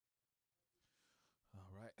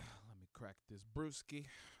crack this brewski.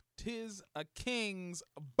 'Tis a king's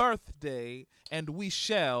birthday, and we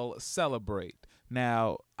shall celebrate.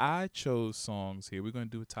 Now, I chose songs here. We're going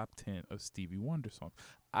to do a top 10 of Stevie Wonder songs.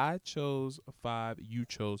 I chose 5. You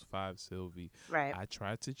chose 5, Sylvie. Right. I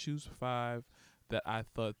tried to choose 5 that I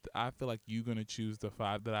feel like you're going to choose the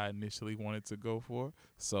 5 that I initially wanted to go for.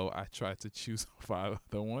 So I tried to choose 5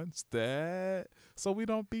 other ones so we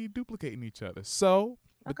don't be duplicating each other. So,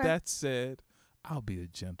 with that said, I'll be a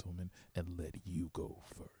gentleman and let you go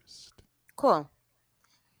first. Cool.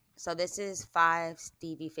 So this is 5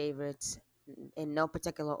 Stevie favorites in no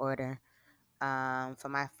particular order. For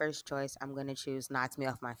my first choice, I'm going to choose Knocks Me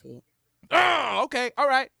Off My Feet. Oh, okay. All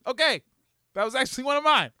right. Okay. That was actually one of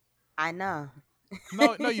mine. I know.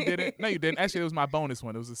 No, you didn't. No, you didn't. Actually, it was my bonus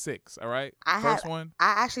one. It was a 6. All right. First one.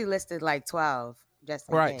 I actually listed like 12 just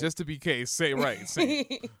in right. case. Just to be case. Say right. Same.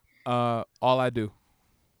 All I Do.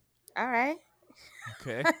 All right.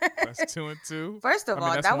 Okay. That's 2 and 2. First of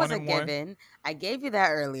all, that was a 1 and 1. given. I gave you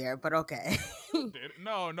that earlier, but okay.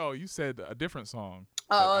 No. You said a different song.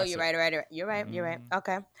 Oh, you're right. You're right.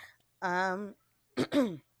 Okay.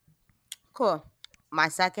 Cool. My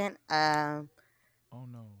second. Oh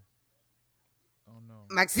no.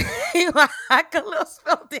 I could little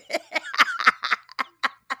spilled it.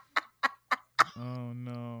 Oh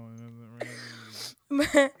no. It doesn't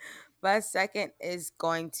really. My second is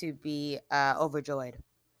going to be Overjoyed.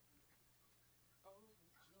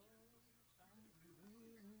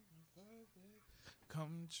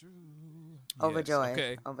 Come true. Overjoyed. Yes.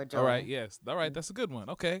 Okay. Overjoyed. All right. Yes. All right. That's a good one.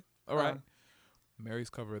 Okay. All right. Mary's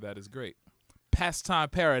cover of that is great. Pastime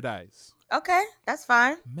Paradise. Okay, that's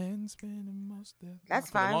fine. Men spending most of That's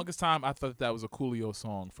for fine. the longest time, I thought that was a Coolio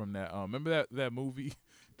song from that. Remember that movie?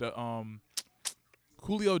 The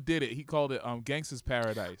Coolio did it. He called it Gangsta's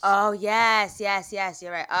Paradise. Oh yes.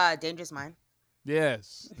 You're right. Dangerous Mind.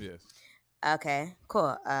 Yes. Okay,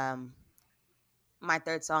 cool. My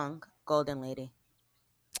third song, Golden Lady.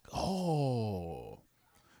 Oh,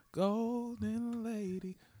 Golden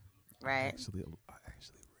Lady. Right. I actually really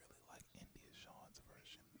like India Shawn's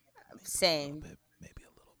version. Same. Maybe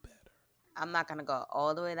a little better. I'm not gonna go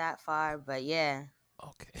all the way that far, but yeah.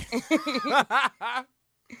 Okay.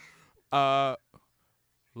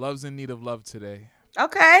 Love's in Need of Love Today.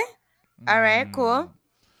 Okay. All right. Cool.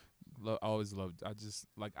 I always loved. I'll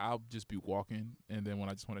just be walking, and then when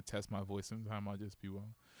I just want to test my voice, sometime I'll just be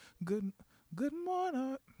Good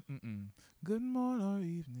morning, good morning,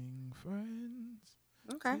 evening, friends.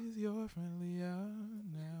 Okay. Is your friendly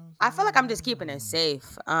now? I feel like I'm just keeping it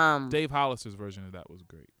safe. Dave Hollister's version of that was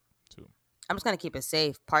great too. I'm just gonna keep it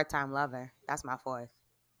safe. Part-time lover. That's my 4th.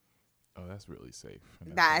 Oh, that's really safe.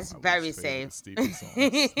 And That's one of my very least favorite safe. Stevie songs.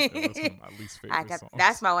 That's one of my least favorite songs.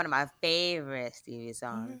 That's one of my favorite Stevie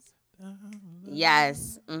songs.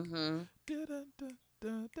 Yes.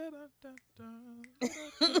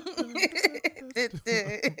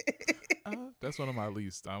 That's one of my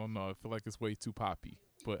least. I don't know. I feel like it's way too poppy,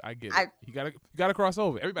 but I get it. You gotta cross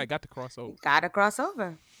over. Everybody got to cross over. Gotta cross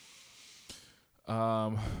over.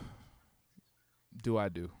 Do I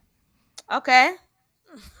do? Okay.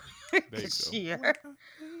 There you go. Sure.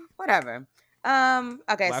 Whatever.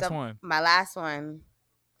 Okay. Last one. My last one.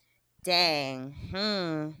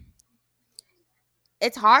 Dang.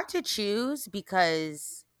 It's hard to choose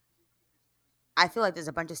because I feel like there's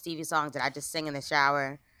a bunch of Stevie songs that I just sing in the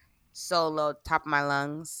shower, solo, top of my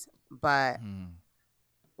lungs. But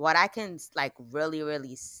what I can really,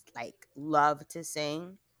 really love to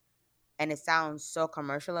sing, and it sounds so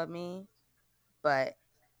commercial of me, but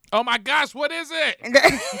oh my gosh, what is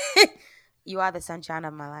it? You Are the Sunshine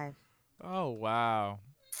of My Life. Oh wow.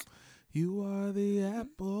 You are the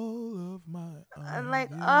apple of my eye. I'm like,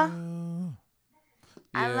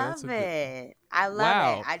 I love it. I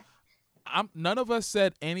love it. None of us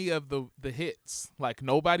said any of the hits. Like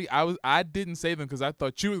nobody. I didn't say them because I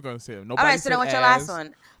thought you was gonna say them. Nobody. All right, so then what's your last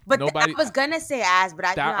one? But I was gonna say As, but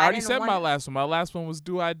I already didn't said my last one. My last one was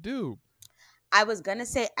Do I Do. I was gonna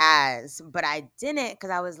say As, but I didn't because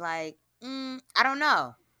I was like, I don't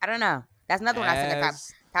know. That's another one I said at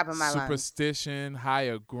top of my lungs. Superstition,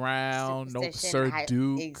 Higher Ground, Sir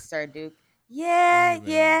Duke. Sir Duke.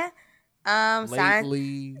 Yeah.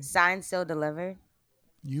 Lately. Signed, Sealed, Delivered.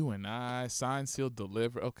 You and I, Signed, Sealed,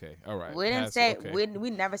 Delivered. Okay, all right. We didn't say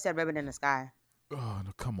we never said Ribbon in the Sky. Oh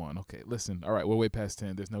no! Come on. Okay, listen. All right, we're way past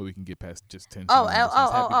 10. There's no way we can get past just 10.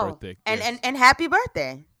 Happy birthday, and happy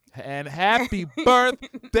birthday. And happy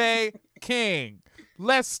birthday, King.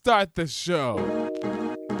 Let's start the show.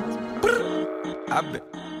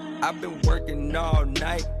 I've been working all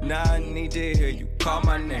night. Now I need to hear you call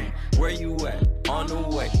my name. Where you at? On the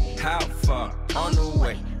way. How far? On the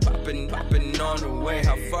way. popping on the way.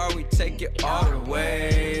 How far we take it all the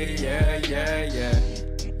way? Yeah.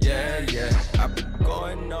 I've been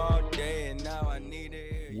going all day and now I need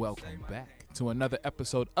it. Welcome back to another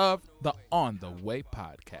episode of the On the Way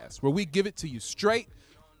podcast, where we give it to you straight.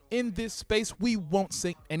 In this space, we won't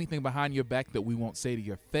say anything behind your back that we won't say to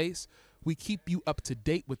your face. We keep you up to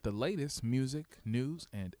date with the latest music, news,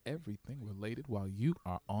 and everything related while you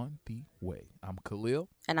are on the way. I'm Khalil.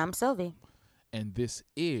 And I'm Sylvie. And this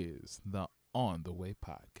is the On the Way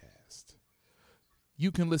podcast.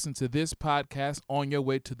 You can listen to this podcast on your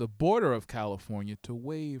way to the border of California to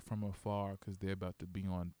wave from afar because they're about to be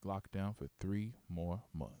on lockdown for 3 more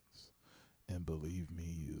months. And believe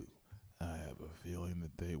me, I have a feeling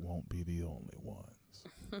that they won't be the only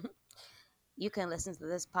ones. You can listen to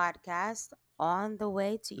this podcast on the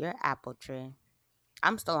way to your apple tree.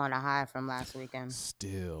 I'm still on a high from last weekend.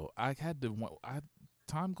 Still,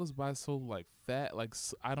 time goes by so like fast. Like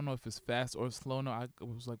I don't know if it's fast or slow. No, I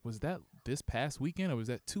was like, was that this past weekend or was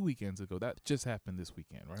that 2 weekends ago? That just happened this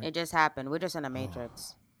weekend, right? It just happened. We're just in a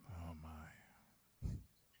matrix. Oh my.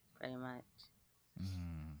 Pretty much.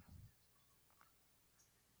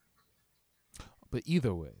 But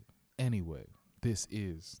either way, anyway, this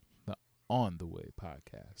is the On the Way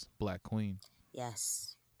podcast. Black Queen.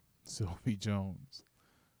 Yes. Sylvie Jones.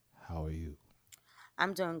 How are you?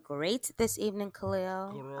 I'm doing great this evening,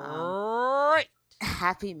 Khalil. Great.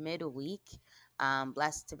 Happy midweek.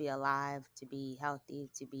 Blessed to be alive, to be healthy,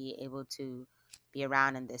 to be able to be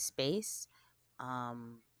around in this space.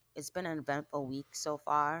 It's been an eventful week so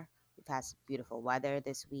far. We've had some beautiful weather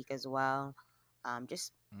this week as well.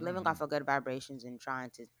 Just living off of good vibrations and trying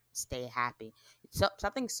to stay happy.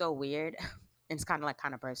 Something so weird. It's kind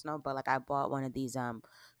of personal, but like I bought one of these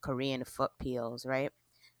Korean foot peels, right?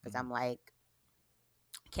 Because I'm like,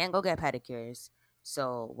 can't go get pedicures.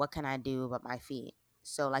 So what can I do about my feet?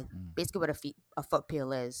 So like basically what a foot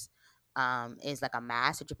peel is like a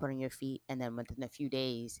mask that you put on your feet, and then within a few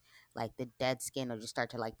days, like the dead skin will just start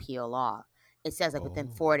to like peel off. It says like within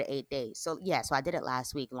 4 to 8 days. So yeah, so I did it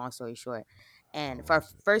last week. Long story short, and for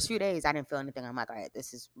first few days I didn't feel anything. I'm like, all right,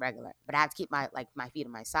 this is regular, but I have to keep my feet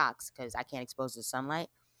in my socks because I can't expose the sunlight.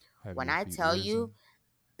 When I tell you,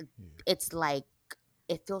 it's like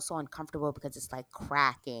it feels so uncomfortable because it's like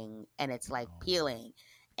cracking and it's like peeling,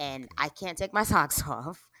 and I can't take my socks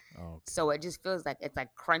off. So it just feels like it's like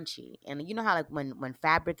crunchy, and you know how like when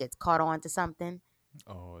fabric gets caught onto something.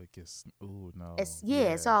 Oh, it gets. Ooh, no.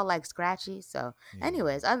 It's all like scratchy. So,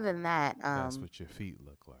 anyways, other than that, that's what your feet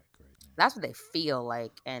look like right now. That's what they feel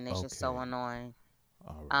like, and it's just so annoying.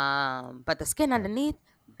 All right. But the skin underneath,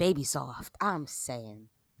 baby soft. I'm saying.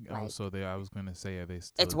 I was gonna say, are they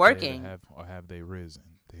still? It's working. Or have they risen?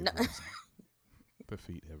 No. Risen. The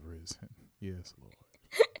feet have risen. Yes, Lord.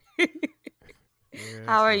 Yes,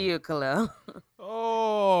 How are you, Khalil?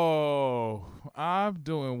 Oh, I'm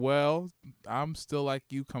doing well. I'm still like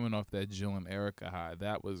you, coming off that Jill and Erica high.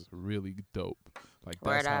 That was really dope. Like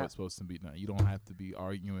that's how it's supposed to be done. You don't have to be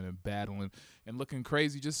arguing and battling and looking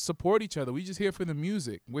crazy. Just support each other. We just here for the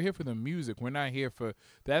music. We're here for the music. We're not here for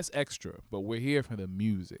that's extra, but we're here for the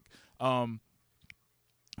music. I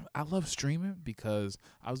love streaming because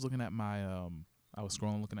I was looking at my I was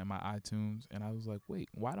scrolling, looking at my iTunes, and I was like, wait,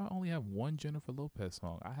 why do I only have one Jennifer Lopez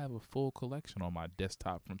song? I have a full collection on my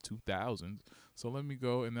desktop from 2000s. So let me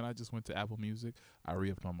go, and then I just went to Apple Music. I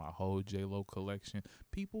re-upped on my whole J-Lo collection.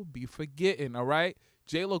 People be forgetting, all right?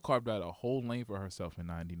 J-Lo carved out a whole lane for herself in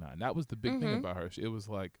 99. That was the big thing about her. It was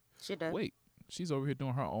like, wait, she's over here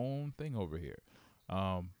doing her own thing over here.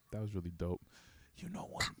 That was really dope. You know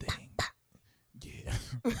one thing. Yeah.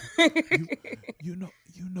 you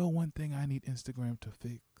know one thing I need Instagram to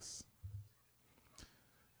fix.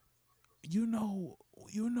 You know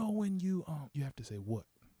when you have to say what?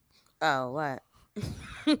 Oh, what?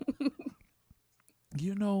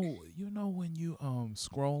 you know when you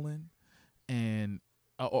scrolling and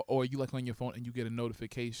or you like on your phone and you get a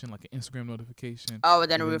notification, like an Instagram notification. Oh,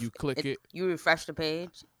 then you click it. You refresh the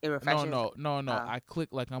page. It refreshes. No. I click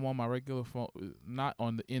like I'm on my regular phone, not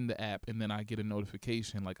in the app, and then I get a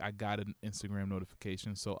notification like I got an Instagram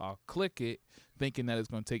notification. So I'll click it, thinking that it's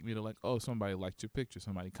gonna take me to like, oh, somebody liked your picture,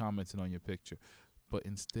 somebody commented on your picture, but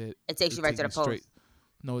instead it takes you right to the post.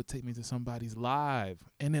 No, it take me to somebody's live,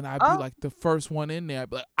 and then I'd be like the first one in there.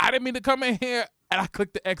 I'd be like, I didn't mean to come in here, and I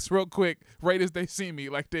click the X real quick, right as they see me.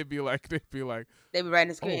 Like they'd be right in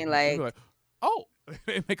the screen, oh,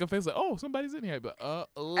 they make a face like, oh, somebody's in here. I'd be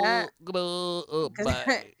like,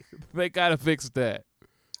 they gotta fix that.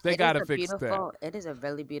 They gotta fix that. It is a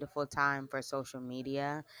really beautiful time for social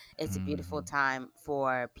media. It's a beautiful time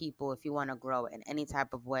for people if you want to grow in any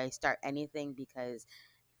type of way, start anything, because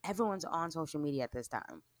everyone's on social media at this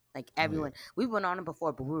time. Like Oh, yeah. everyone, we've been on it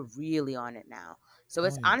before, but we're really on it now. So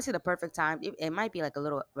it's Oh, yeah. honestly the perfect time. It might be like a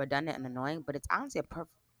little redundant and annoying, but it's honestly a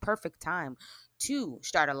perfect time to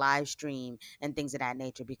start a live stream and things of that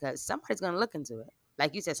nature because somebody's gonna look into it.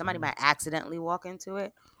 Like you said, somebody Someone. might accidentally walk into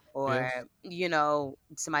it, or Yes.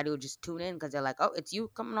 somebody will just tune in because they're like, "Oh, it's you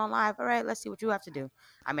coming on live. All right, let's see what you have to do."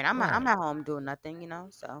 I mean, I'm Right. at home doing nothing,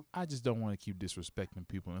 so. I just don't want to keep disrespecting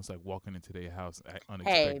people. And it's like walking into their house Hey, if you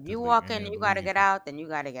unexpectedly walk and in, then you gotta leave. get out. Then you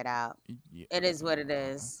gotta get out. Yeah. It is what it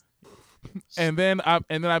is. And then I've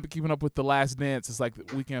been keeping up with The Last Dance. It's like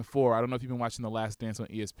weekend 4. I don't know if you've been watching The Last Dance on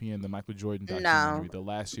ESPN, the Michael Jordan documentary, No, the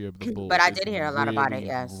last year of the Bulls. but I It's did hear a lot about it. really,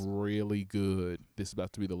 Yes. really good. This is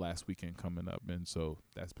about to be the last weekend coming up, and so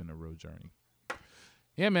that's been a real journey.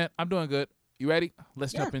 Yeah, man, I'm doing good. You ready?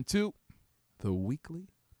 Let's Yeah. jump into the weekly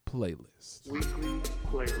playlist.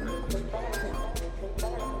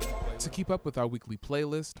 To keep up with our weekly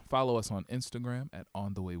playlist, follow us on Instagram at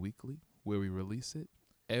On The Way Weekly, where we release it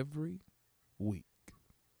every week.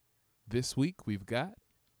 This week we've got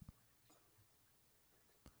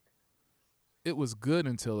It Was Good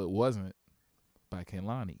Until It Wasn't by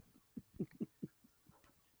Kehlani.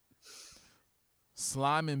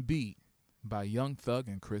 Slime and Beat by Young Thug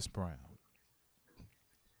and Chris Brown.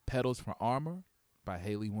 Pedals for Armor by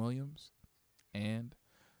Haley Williams. And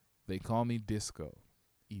They Call Me Disco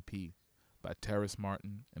EP by Terrace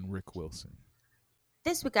Martin and Rick Wilson.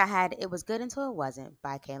 This week I had It Was Good Until It Wasn't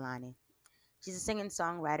by Kehlani. She's a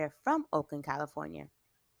singer-songwriter from Oakland, California.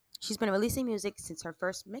 She's been releasing music since her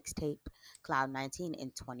first mixtape, Cloud 19,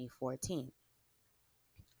 in 2014.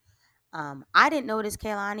 I didn't notice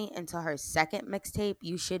Kehlani until her second mixtape,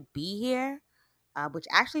 You Should Be Here, which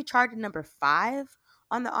actually charted number 5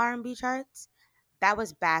 on the R&B charts. That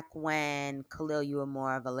was back when Khalil, you were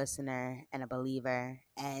more of a listener and a believer,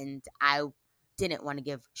 and I didn't want to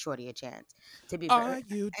give Shorty a chance. To be Are fair,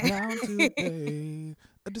 you down to play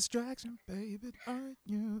a distraction, baby? Are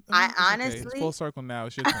you? I It's okay. It's honestly, full circle now.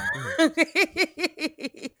 It's your turn. Go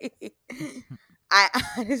ahead. I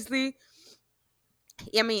honestly,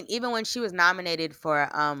 I mean, even when she was nominated for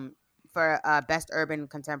Best Urban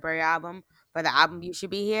Contemporary Album for the album You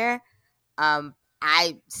Should Be Here,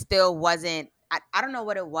 I still wasn't. I don't know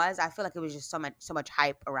what it was. I feel like it was just so much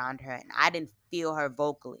hype around her, and I didn't feel her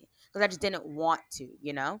vocally because I just didn't want to.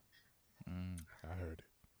 I heard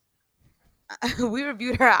it. We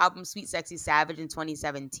reviewed her album Sweet Sexy Savage in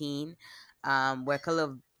 2017, where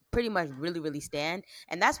Khalil pretty much really stand,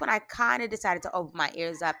 and that's when I kind of decided to open my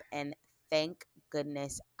ears up, and thank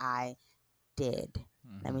goodness I did.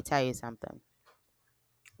 Let me tell you something.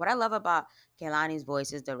 What I love about Kehlani's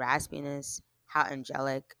voice is the raspiness, how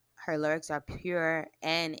angelic. Her lyrics are pure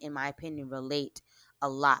and, in my opinion, relate a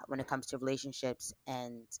lot when it comes to relationships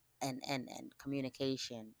and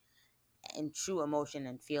communication and true emotion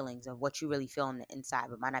and feelings of what you really feel on the inside,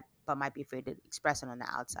 but might be afraid to express it on the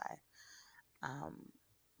outside.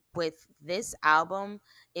 With this album,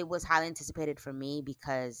 it was highly anticipated for me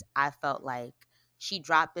because I felt like she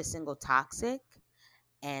dropped the single "Toxic,"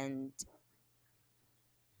 and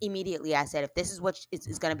immediately I said, if this is what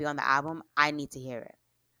is going to be on the album, I need to hear it.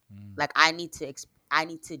 Like I need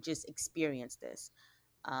to just experience this.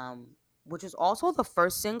 Which was also the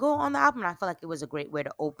first single on the album, and I feel like it was a great way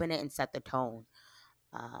to open it and set the tone.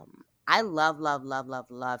 I love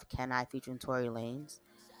Can I featuring Tory Lanez.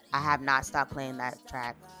 I have not stopped playing that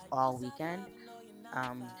track all weekend.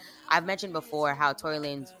 I've mentioned before how Tory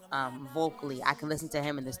Lanez vocally, I can listen to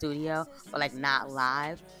him in the studio, but like not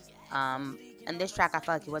live. And this track, I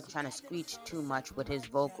felt like he wasn't trying to screech too much with his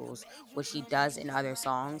vocals, which he does in other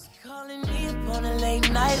songs. Calling me up on a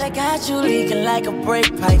late night, I got you leaking like a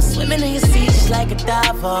brake pipe, swimming in your seat just like a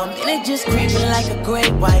diver, and it just creeping like a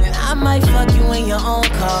great white. And I might fuck you in your own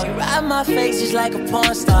car, you ride my face just like a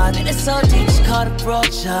porn star, and it's so deep, just call the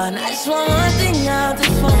brooch on. I just want one thing out this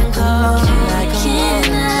phone call, like a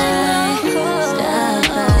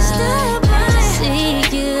stop by, see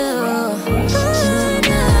you.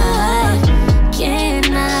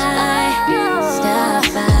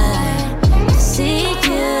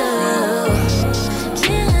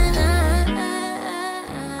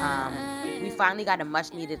 Finally got a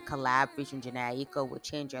much needed collab featuring Jhené Aiko with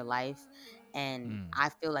Change Your Life, and I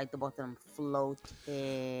feel like the both of them floated.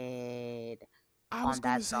 I was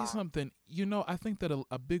going to say something. I think that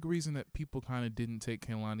a big reason that people kind of didn't take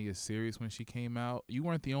Kehlani as serious when she came out, you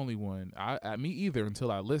weren't the only one. Me either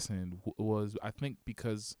until I listened, was I think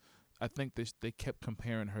because I think they kept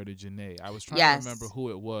comparing her to Jhené. I was trying to remember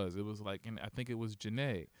who it was. It was like, and I think it was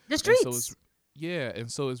Jhené. The Streets. And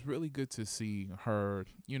so it's really good to see her,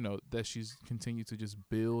 that she's continued to just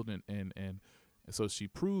build and And so she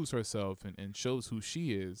proves herself and shows who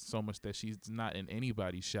she is so much that she's not in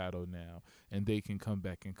anybody's shadow now, and they can come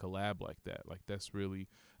back and collab like that. Like that's really,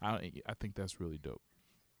 I think that's really dope.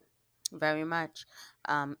 Very much.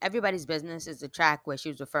 Everybody's Business is the track where she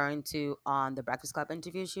was referring to on the Breakfast Club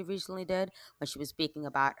interview she recently did when she was speaking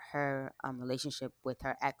about her relationship with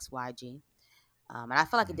her ex YG. And I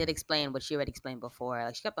feel like it did explain what she already explained before.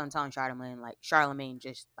 Like she kept on telling Charlemagne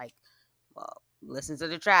just like, well, listen to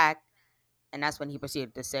the track. And that's when he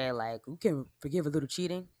proceeded to say like, "Who can forgive a little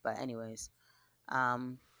cheating?" But anyways,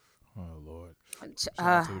 um, Oh Lord! Shout uh,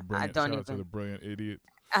 out to the I brilliant, don't shout out to the even, brilliant idiot.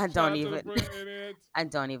 I Shout don't out to the even, brilliant idiot. I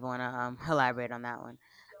don't even want to elaborate on that one.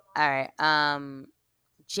 All right,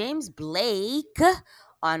 James Blake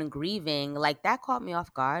on Grieving, like that caught me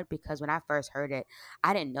off guard because when I first heard it,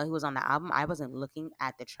 I didn't know he was on the album. I wasn't looking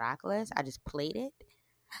at the track list. I just played it.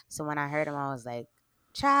 So when I heard him, I was like,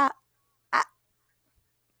 "Child,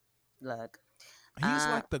 look." He's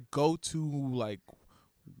Uh, like the go-to like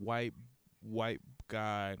white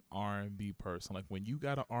guy R&B person. Like when you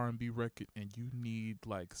got an R&B record and you need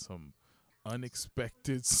like some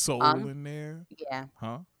unexpected soul in there, yeah,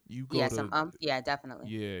 huh? You go yeah, to yeah, definitely.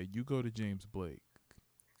 you go to James Blake.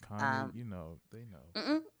 Kanye, Um, you know, they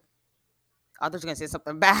know. I was gonna say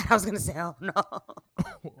something bad. I was gonna say, "Oh no."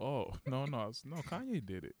 Oh, no, Kanye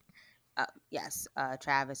did it. Yes,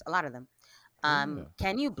 Travis, a lot of them. Yeah.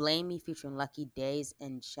 Can You Blame Me featuring Lucky Day's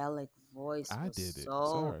angelic voice I was did it. so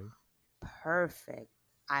Sorry. perfect.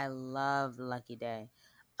 I love Lucky Day.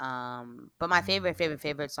 But my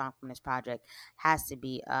favorite song from this project has to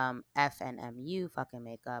be FNMU, Fucking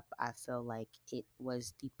Makeup. I feel like it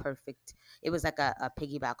was the perfect, it was like a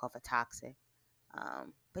piggyback off of Toxic.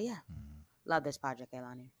 But yeah, love this project,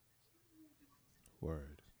 Elani.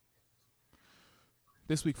 Word.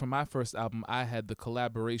 This week for my first album, I had the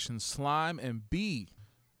collaboration Slime and B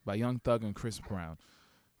by Young Thug and Chris Brown.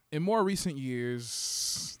 In more recent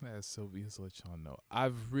years, as Sylvia's let y'all know,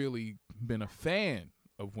 I've really been a fan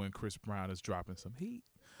of when Chris Brown is dropping some heat.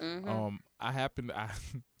 I happen to, I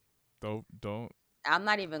don't. I'm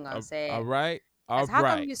not even gonna say All it. right, all Cause how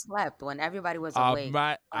come right. you slept when everybody was awake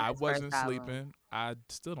on I his first wasn't album? sleeping. I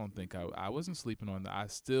still don't think I wasn't sleeping on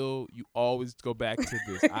that. You always go back to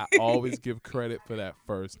this. I always give credit for that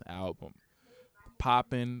first album.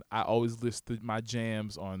 Poppin', I always listed my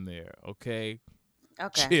jams on there, okay?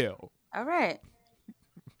 Okay. Chill. All right.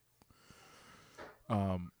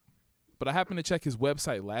 But I happened to check his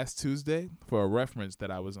website last Tuesday for a reference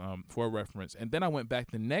and then I went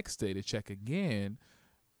back the next day to check again,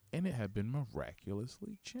 and it had been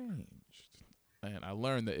miraculously changed. And I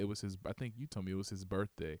learned that it was I think you told me it was his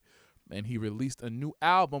birthday, and he released a new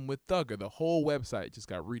album with Thugger. The whole website just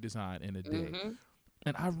got redesigned in a day.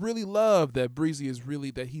 And I really love that Breezy is really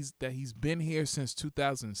that he's been here since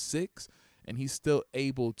 2006, and he's still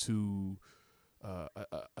able to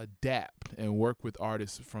adapt and work with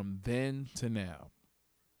artists from then to now.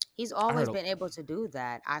 He's always been able to do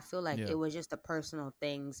that. I feel like it was just the personal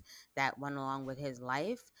things that went along with his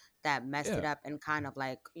life that messed it up and kind of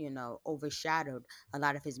like, overshadowed a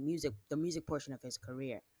lot of his music, the music portion of his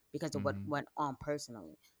career because of what went on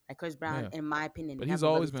personally. Like Chris Brown, in my opinion, but never he's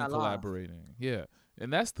always really been fell off. collaborating. Yeah.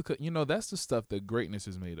 And that's the stuff that greatness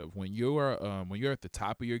is made of. When you're at the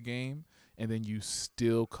top of your game and then you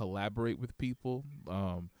still collaborate with people,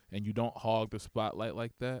 and you don't hog the spotlight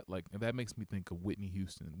like that, and that makes me think of Whitney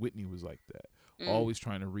Houston. Whitney was like that, always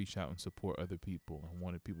trying to reach out and support other people and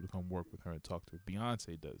wanted people to come work with her and talk to her.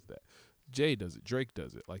 Beyonce does that. Jay does it. Drake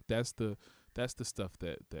does it. Like that's the stuff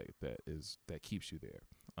that keeps you there.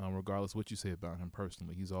 Regardless of what you say about him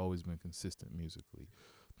personally, he's always been consistent musically.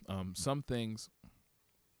 Some things,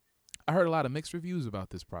 I heard a lot of mixed reviews about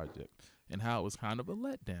this project and how it was kind of a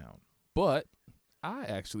letdown. But I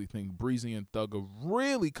actually think Breezy and Thugger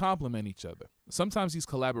really complement each other. Sometimes these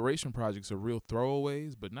collaboration projects are real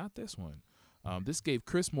throwaways, but not this one. This gave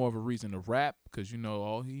Chris more of a reason to rap because,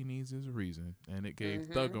 all he needs is a reason. And it gave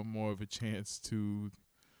Thugger more of a chance to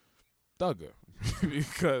Thugger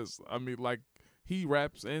because, he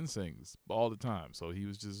raps and sings all the time. So he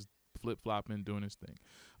was just flip-flopping, doing his thing.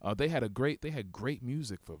 They had great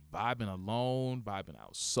music for vibing alone, vibing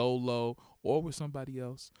out solo, or with somebody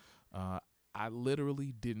else. I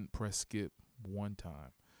literally didn't press skip one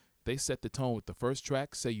time. They set the tone with the first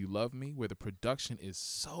track, Say You Love Me, where the production is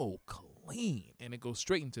so clean, and it goes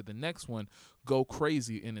straight into the next one, Go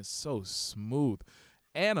Crazy, and it's so smooth.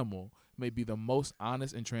 Animal may be the most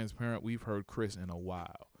honest and transparent we've heard Chris in a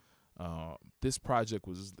while. This project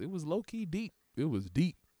was low-key deep. It was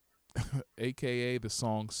deep. AKA the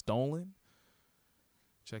song Stolen.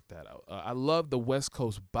 Check that out. I love the West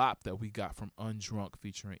Coast bop that we got from Undrunk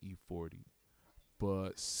featuring E40.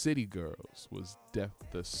 but City Girls was the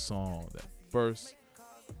song that first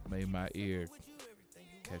made my ear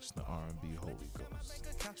catch the R&B Holy Ghost.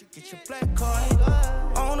 Get your black card.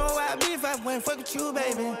 I don't know why I be if I went fuck with you,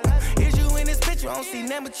 baby. Is you in this picture? I don't see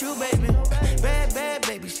nothing but you, baby. Bad, bad,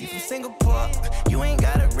 baby. She from Singapore. You ain't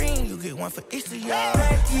got a ring. You get one for each of y'all.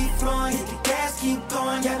 Back keep flowing, hit the gas, keep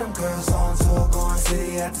going. Got them girls on tour, going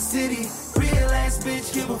city after city. Real ass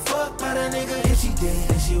bitch, give a fuck about a nigga. If she did,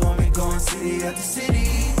 then she want me going city after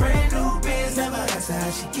city. Brand new biz, never asked her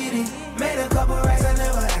how she get it. Made a couple racks, I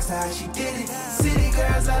never asked her how she did it. City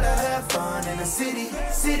girls oughta have fun in the city.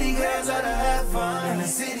 City girls oughta have fun in the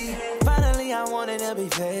city. Finally, I wanted to be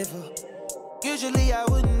faithful. Usually, I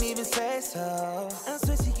wouldn't even say so. And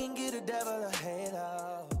so she can get a devil a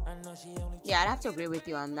halo. I know she only. Yeah, I'd have to agree with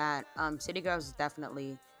you on that. City Girls is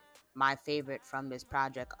definitely my favorite from this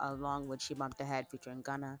project, along with She Bumped Ahead featuring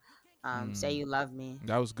Gunna. Say You Love Me.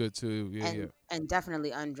 That was good too. Yeah, and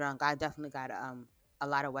definitely Undrunk. I definitely got a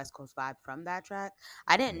lot of West Coast vibe from that track.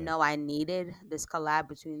 I didn't know I needed this collab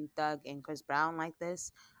between Thug and Chris Brown like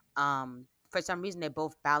this. For some reason, they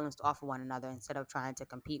both balanced off of one another instead of trying to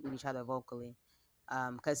compete with each other vocally.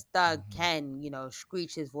 Because Thug can,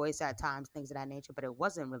 screech his voice at times, things of that nature, but it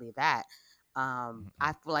wasn't really that.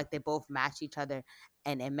 I feel like they both matched each other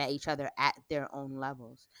and met each other at their own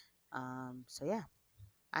levels. So yeah,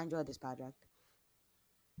 I enjoyed this project.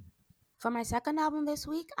 For my second album this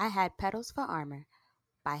week, I had Petals for Armor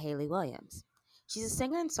by Hayley Williams. She's a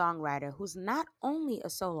singer and songwriter who's not only a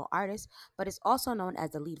solo artist, but is also known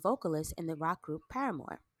as the lead vocalist in the rock group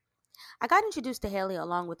Paramore. I got introduced to Hayley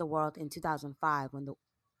along with the world in 2005 when the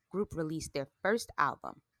group released their first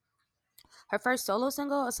album. Her first solo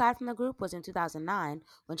single, aside from the group, was in 2009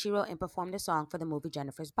 when she wrote and performed a song for the movie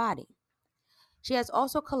Jennifer's Body. She has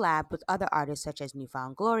also collabed with other artists such as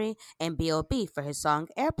Newfound Glory and B.O.B. for his song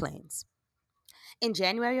Airplanes. In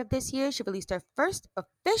January of this year, she released her first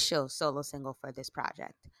official solo single for this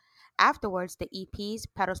project. Afterwards, the EPs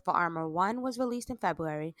Petals for Armor 1 was released in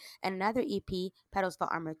February, and another EP, Petals for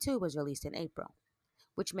Armor 2, was released in April.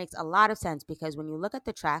 Which makes a lot of sense because when you look at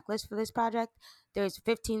the track list for this project, there's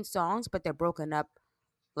 15 songs, but they're broken up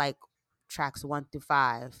like tracks 1 through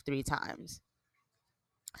 5 3 times.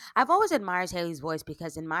 I've always admired Hayley's voice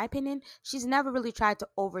because, in my opinion, she's never really tried to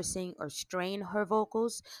oversing or strain her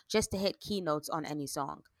vocals just to hit key notes on any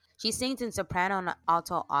song. She sings in soprano and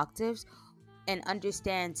alto octaves and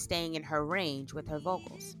understands staying in her range with her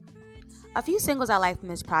vocals. A few singles I like from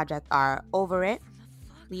this project are Over It,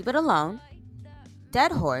 Leave It Alone,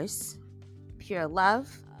 Dead Horse, Pure Love,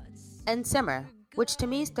 and Simmer, which to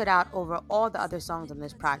me stood out over all the other songs on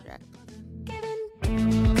this project.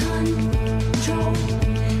 Control.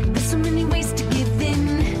 There's so many ways to give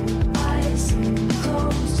in. Eyes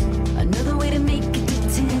closed. Another way to make it to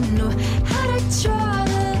 10. Or how to draw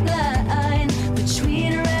the line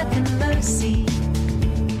between wrath and mercy.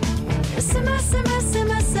 Simmer, simmer,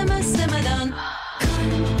 simmer, simmer, simmer down.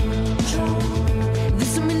 Control.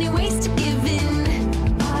 There's so many ways to give in.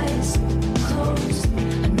 Eyes closed.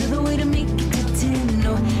 Another way to make it to 10.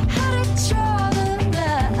 Or how to draw the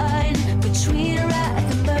line between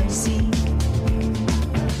wrath and mercy.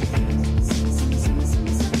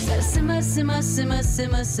 Simmer, simmer, simmer,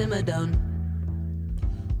 simmer, simmer down.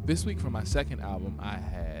 This week for my second album, I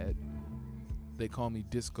had They Call Me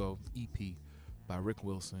Disco EP by Rick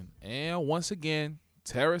Wilson. And once again,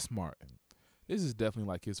 Terrace Martin. This is definitely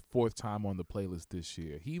like his fourth time on the playlist this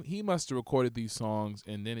year. He must have recorded these songs,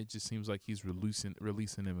 and then it just seems like he's releasing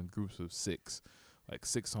them in groups of 6, like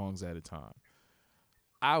 6 songs at a time.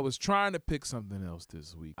 I was trying to pick something else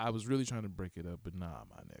this week. I was really trying to break it up, but nah,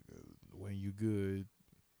 my nigga. When you good,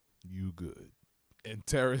 you good. And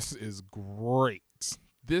Terrace is great.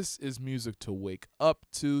 This is music to wake up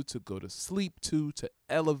to go to sleep to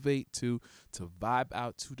elevate to vibe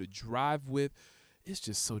out to drive with. It's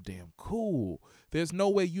just so damn cool. There's no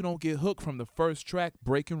way you don't get hooked from the first track,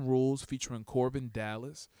 Breaking Rules, featuring Corbin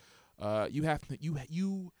Dallas. You have to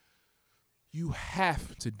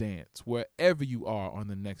dance wherever you are on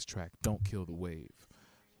the next track. Don't Kill the Wave.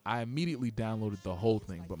 I immediately downloaded the whole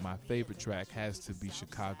thing, but my favorite track has to be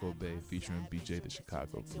Chicago Bay featuring BJ the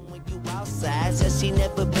Chicago Blue. When you outside, says she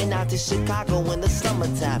never been out to Chicago in the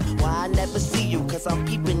summertime. Why I never see you, cause I'm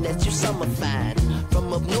peeping that you summer fine.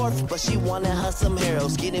 From up north, but she wanted her some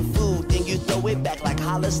heroes. Getting food, then you throw it back like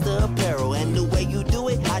Hollister apparel. And the way you do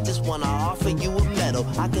it, I just wanna offer you a medal.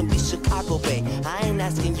 I can be Chicago Bay, I ain't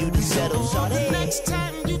asking you to settle. So the next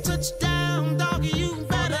time you touch down, doggy, you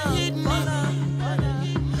better hit me.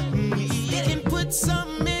 Put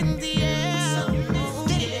some in the air.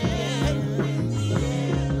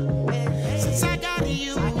 Since I got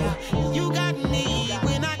you, you got me.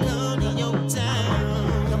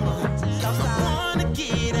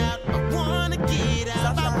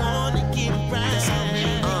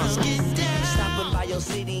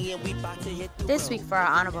 week for our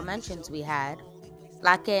honorable mentions, we had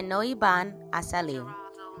La Que No Iban a Salir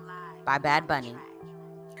by Bad Bunny.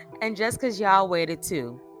 And Just Cause Y'all Waited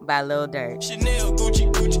Too by Lil Durk. Chanel,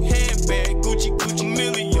 Gucci, Gucci, handbag, Gucci, Gucci,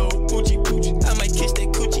 Emilio, Gucci, Gucci. I might kiss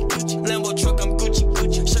that Gucci, Gucci. Lambo truck, I'm Gucci,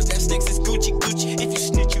 Gucci. Shirt got sticks, it's Gucci, Gucci. If you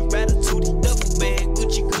snitch, you ratatouille. Double bag,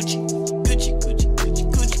 Gucci, Gucci. Gucci, Gucci,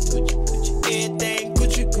 Gucci, Gucci, Gucci, Gucci. Everything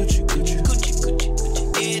Gucci, Gucci, Gucci, Gucci, Gucci,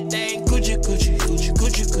 Gucci. Everything Gucci, Gucci, Gucci,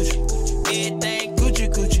 Gucci, Gucci. Everything Gucci,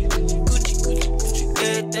 Gucci, Gucci, Gucci, Gucci.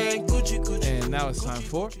 Everything Gucci, Gucci. And now it's time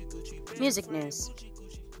for Music news.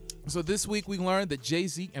 So this week we learned that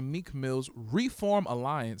Jay-Z and Meek Mill's Reform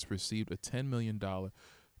Alliance received a $10 million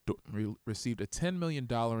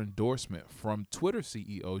endorsement from Twitter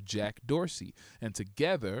CEO Jack Dorsey, and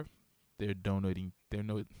together they're donating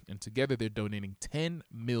 10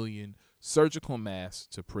 million surgical masks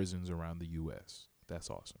to prisons around the U.S.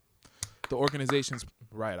 That's awesome. The organization's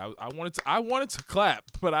right. I wanted to clap,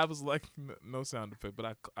 but I was like, no sound effect.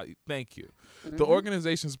 But I thank you. Mm-hmm. The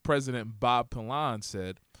organization's president Bob Pilon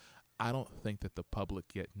said, I don't think that the public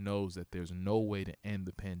yet knows that there's no way to end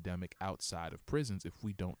the pandemic outside of prisons if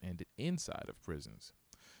we don't end it inside of prisons.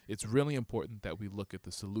 It's really important that we look at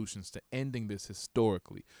the solutions to ending this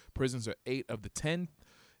historically. Prisons are 8 of the 10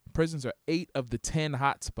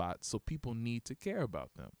 hotspots, so people need to care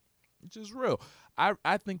about them. Which is real.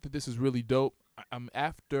 I think that this is really dope.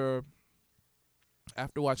 After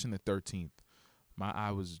watching the 13th, my eye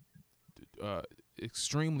was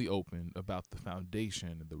extremely open about the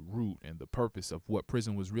foundation and the root and the purpose of what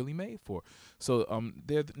prison was really made for. So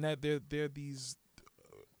there are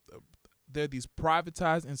these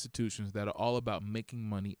privatized institutions that are all about making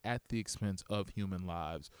money at the expense of human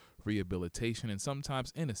lives, rehabilitation, and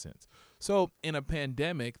sometimes innocence. So in a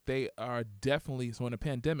pandemic, they are definitely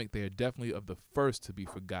of the first to be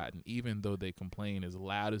forgotten, even though they complain as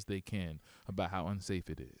loud as they can about how unsafe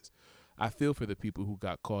it is. I feel for the people who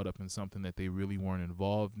got caught up in something that they really weren't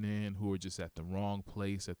involved in, who were just at the wrong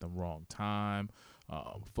place at the wrong time,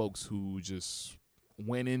 folks who just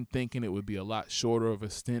went in thinking it would be a lot shorter of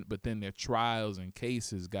a stint, but then their trials and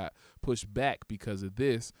cases got pushed back because of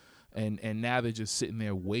this, and now they're just sitting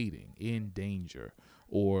there waiting in danger.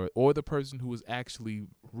 Or the person who was actually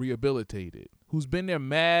rehabilitated, who's been there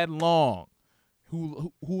mad long,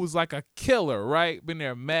 who was like a killer, right? Been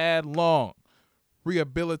there mad long.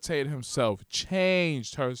 Rehabilitated himself,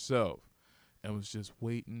 changed herself, and was just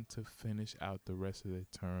waiting to finish out the rest of their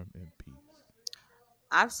term in peace.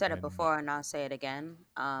 I've said it before and I'll say it again.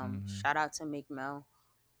 Shout out to Meek Mill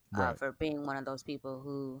for being one of those people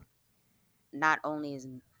who not only is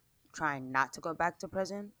trying not to go back to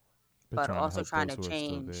prison, but also trying to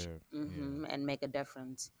change and make a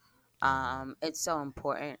difference. It's so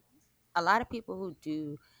important. A lot of people who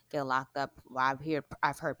do get locked up,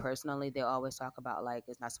 I've heard personally, they always talk about like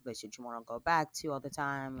it's not some place that you want to go back to all the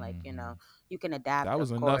time. Like, you know, you can adapt. That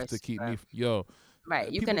was enough to keep me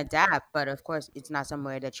right. You can adapt, but of course it's not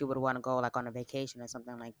somewhere that you would want to go like on a vacation or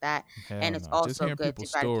something like that. And it's also good to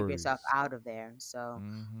try to keep yourself out of there. So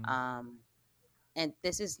and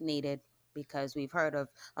this is needed because we've heard of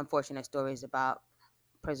unfortunate stories about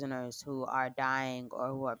prisoners who are dying or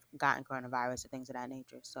who have gotten coronavirus or things of that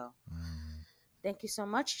nature. So thank you so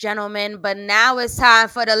much, gentlemen. But now it's time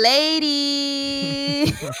for the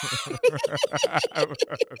lady.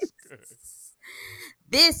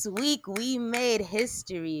 This week we made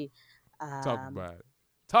history. Talk about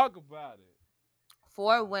it.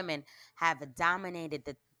 4 women have dominated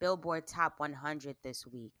the Billboard Top 100 this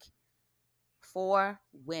week. 4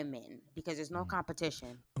 women, because there's no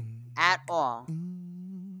competition at all.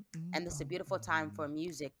 And this is a beautiful time for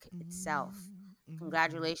music itself.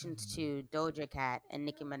 Congratulations to Doja Cat and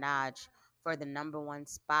Nicki Minaj for the #1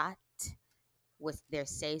 spot with their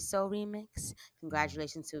Say So remix.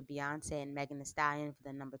 Congratulations to Beyonce and Megan Thee Stallion for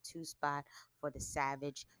the #2 spot for the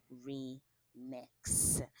Savage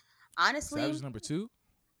remix. Honestly, Savage #2?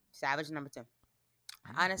 Savage #2.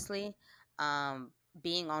 Honestly,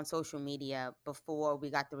 being on social media before we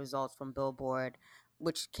got the results from Billboard,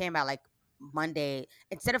 which came out like Monday,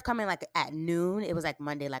 instead of coming like at noon, it was like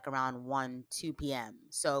Monday, like around 1-2 p.m.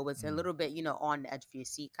 So it was a little bit, you know, on the edge of your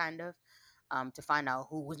seat kind of, to find out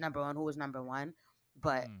who was number one.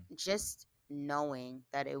 But just knowing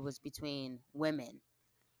that it was between women,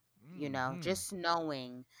 you know, just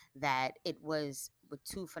knowing that it was with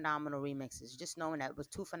 2 phenomenal remixes, just knowing that it was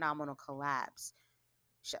 2 phenomenal collabs.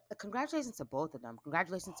 Congratulations to both of them.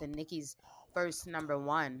 Congratulations to Nicki's first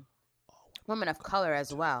 #1. Women of color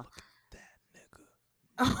as well.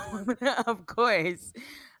 Of course.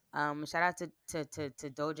 Shout out to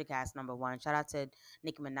Doja Cat's #1. Shout out to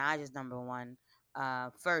Nicki Minaj's #1.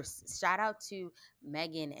 First, shout out to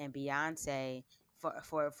Megan and Beyonce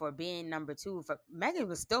for being number two. For Megan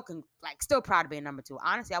was still still proud of being number two.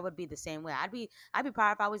 Honestly, I would be the same way. I'd be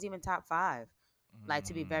proud if I was even top five. Like,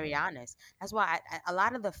 to be very honest, that's why a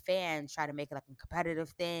lot of the fans try to make it like a competitive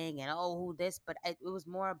thing and who this, but it was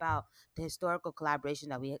more about the historical collaboration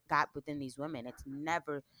that we got within these women.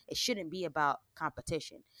 It shouldn't be about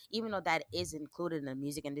competition, even though that is included in the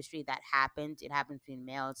music industry. It happens between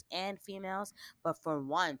males and females, but for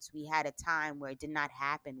once we had a time where it did not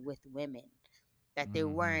happen with women, that there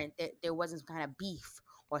wasn't some kind of beef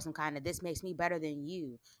or some kind of this makes me better than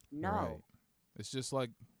you. No. Right. It's just like,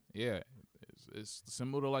 yeah, it's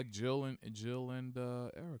similar to like Jill and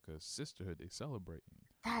Erica's sisterhood. They celebrate.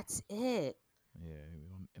 That's it. Yeah,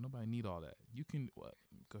 ain't nobody need all that. You can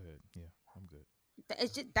go ahead. Yeah, I'm good.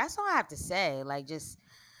 It's just, that's all I have to say. Like, just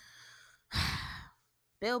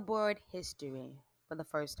Billboard history for the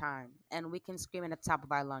first time, and we can scream at the top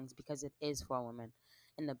of our lungs because it is for women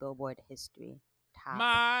in the Billboard history top.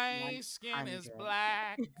 My skin is 100.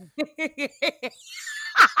 black.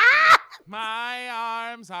 My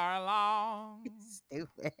arms are long.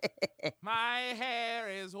 Stupid. My hair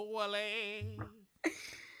is woolly.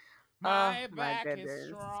 My back is goodness.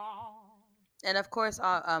 strong. And of course,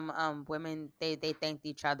 women they thanked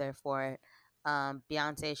each other for it.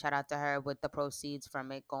 Beyonce, shout out to her with the proceeds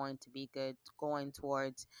from it going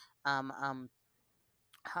towards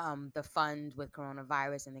the fund with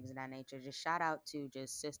coronavirus and things of that nature. Just shout out to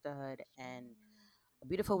just sisterhood and a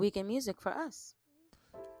beautiful week in music for us.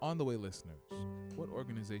 On the way, listeners, what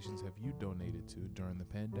organizations have you donated to during the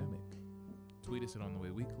pandemic? Tweet us at On the Way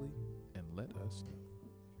Weekly and let us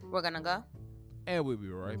know. We're gonna go. And we'll be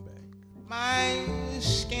right back. My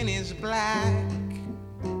skin is black.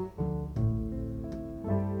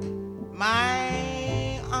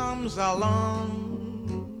 My arms are long.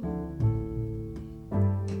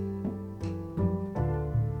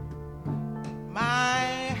 My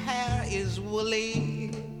hair is woolly.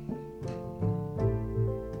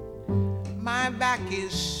 My back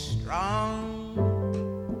is strong.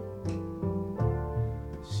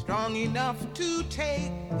 Strong enough to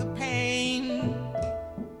take the pain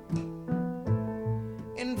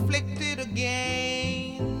inflicted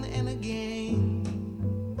again and again.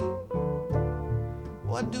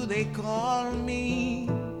 What do they call me?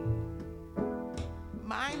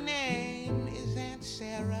 My name is Aunt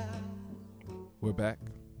Sarah. We're back,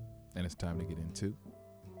 and it's time to get into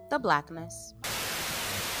The blackness.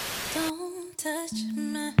 Don't touch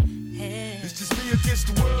my head. It's just me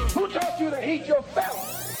against the world. Who taught you to hate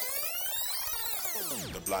yourself?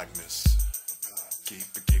 The blackness. Keep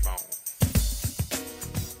on.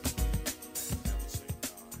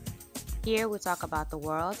 Here we talk about the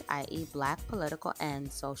world, i.e. black political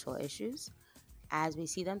and social issues, as we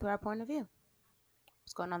see them through our point of view.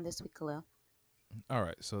 What's going on this week, Khalil? All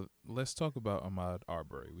right, so let's talk about Ahmaud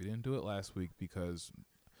Arbery. We didn't do it last week because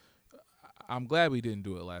I'm glad we didn't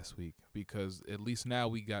do it last week because at least now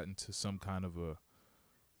we got into some kind of a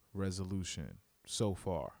resolution so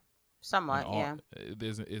far. Somewhat, yeah.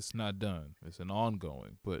 It's not done. It's an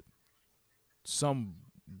ongoing, but some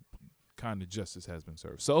kind of justice has been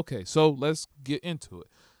served. So, okay, so let's get into it.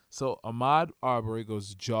 So Ahmaud Arbery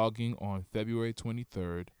goes jogging on February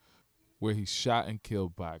 23rd, where he's shot and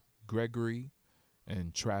killed by Gregory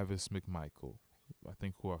and Travis McMichael, I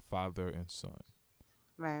think, who are father and son.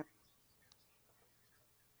 Right.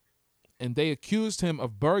 And they accused him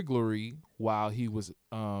of burglary while he was.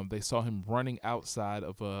 They saw him running outside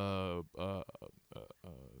of a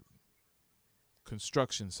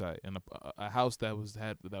construction site and a house that was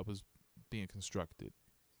being constructed.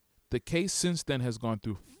 The case since then has gone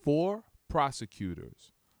through 4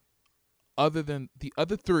 prosecutors. Other than the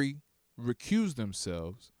other 3 recused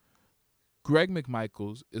themselves. Greg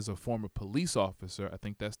McMichaels is a former police officer. I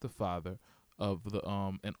think that's the father of the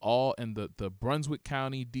and the Brunswick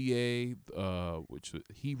County DA, which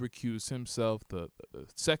he recused himself. The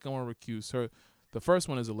second one recused her. The first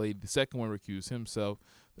one is a lady. The second one recused himself.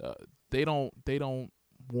 They don't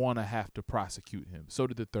want to have to prosecute him. So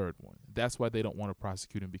did the third one. That's why they don't want to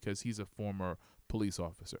prosecute him, because he's a former police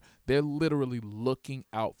officer. They're literally looking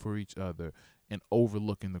out for each other and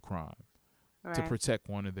overlooking the crime to protect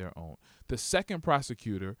one of their own. The second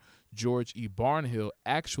prosecutor, George E. Barnhill,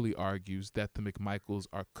 actually argues that the McMichaels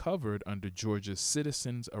are covered under Georgia's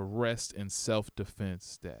citizens arrest and self-defense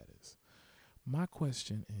status. My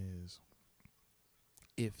question is,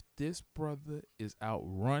 if this brother is out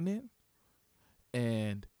running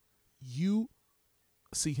and you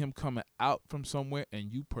see him coming out from somewhere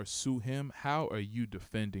and you pursue him, how are you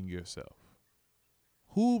defending yourself?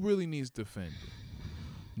 Who really needs defending?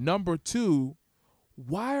 Number 2,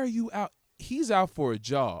 Why are you out? He's out for a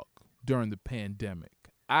jog during the pandemic.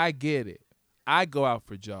 I get it. I go out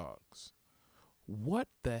for jogs. What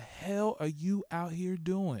the hell are you out here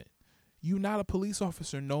doing? You not a police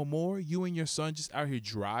officer no more. You and your son just out here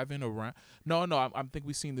driving around. No, I think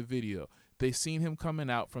we seen the video. They seen him coming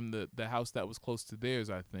out from the house that was close to theirs,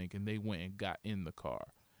 I think, and they went and got in the car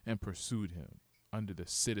and pursued him under the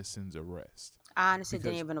citizen's arrest. I honestly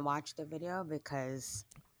didn't even watch the video because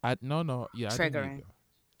I didn't triggering. either.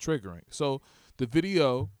 Triggering. So the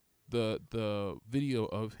video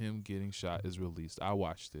of him getting shot is released. I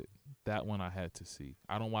watched it. That one I had to see.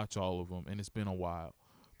 I don't watch all of them, and it's been a while.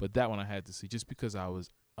 But that one I had to see just because I was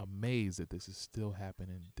amazed that this is still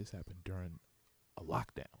happening. This happened during a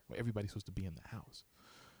lockdown where everybody's supposed to be in the house.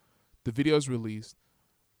 The video is released.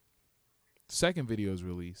 The second video is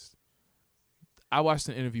released. I watched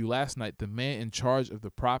an interview last night. The man in charge of the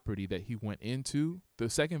property that he went into, the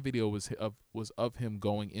second video was of him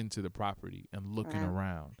going into the property and looking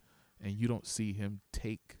around. And you don't see him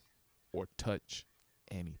take or touch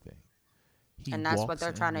anything. And that's what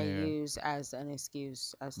they're trying to use as an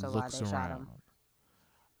excuse as to why they shot him.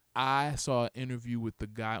 I saw an interview with the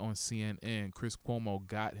guy on CNN. Chris Cuomo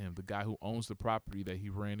got him, the guy who owns the property that he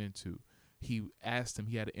ran into. He asked him,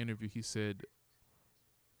 he had an interview. He said,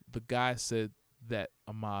 the guy said that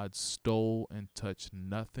Ahmaud stole and touched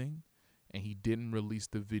nothing. And he didn't release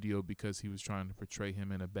the video because he was trying to portray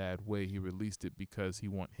him in a bad way. He released it because he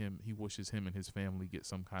wishes him and his family get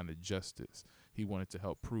some kind of justice. He wanted to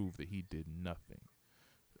help prove that he did nothing.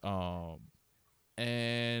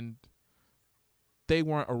 And they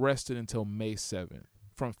weren't arrested until May 7th.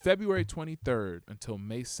 From February 23rd until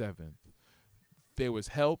May 7th, there was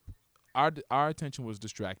help. Our attention was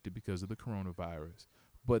distracted because of the coronavirus.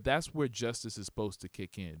 But that's where justice is supposed to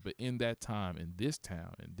kick in. But in that time, in this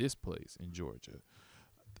town, in this place, in Georgia,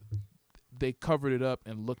 they covered it up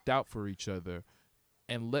and looked out for each other,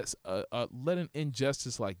 and let an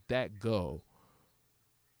injustice like that go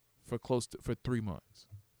for 3 months.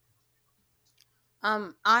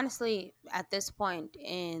 Honestly, at this point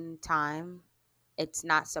in time, it's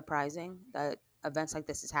not surprising that events like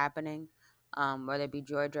this is happening, whether it be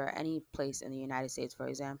Georgia or any place in the United States, for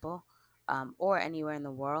example. Or anywhere in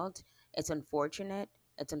the world. It's unfortunate.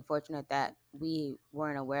 It's unfortunate that we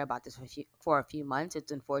weren't aware about this for a few months.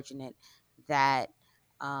 It's unfortunate that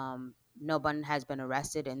no one has been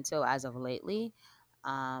arrested until as of lately.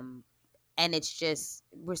 And it's just,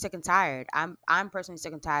 we're sick and tired. I'm personally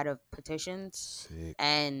sick and tired of petitions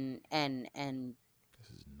and This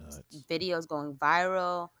is nuts. videos going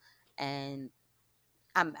viral, and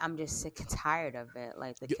I'm just sick and tired of it.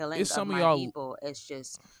 Like the killing of my people, it's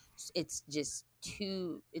just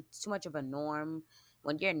too much of a norm.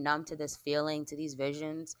 When you're numb to this feeling, to these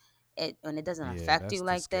visions, when it doesn't affect you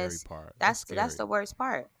like this, that's the worst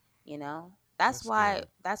part. You know, that's why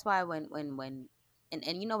when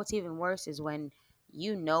you know what's even worse is when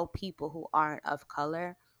you know people who aren't of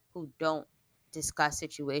color who don't discuss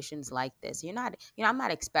situations like this. I'm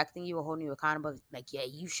not expecting you or holding you accountable. Like, yeah,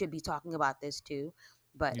 you should be talking about this too.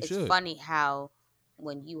 But it's funny how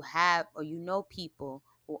when you have or you know people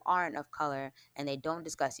who aren't of color and they don't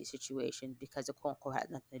discuss these situations because the quote unquote has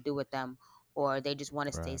nothing to do with them, or they just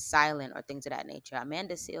want to stay silent or things of that nature.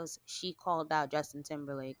 Amanda Seales, she called out Justin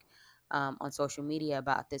Timberlake on social media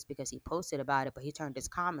about this because he posted about it, but he turned his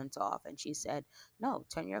comments off. And she said, no,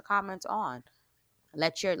 turn your comments on.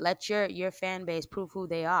 Let your fan base prove who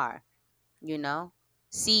they are. You know,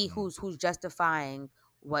 see who's justifying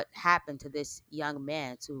what happened to this young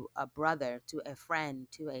man, to a brother, to a friend,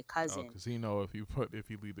 to a cousin. Because he know if you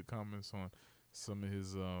leave the comments on some of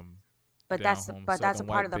his but that's a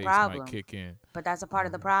part of the problem. Might kick in. But that's a part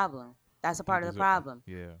of the problem. That's a part of the problem.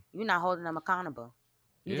 Yeah, you're not holding them accountable.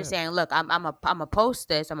 You're just saying, look, I'm a post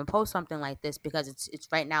this. I'm gonna post something like this because it's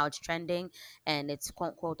right now it's trending and it's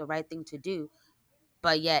quote unquote the right thing to do.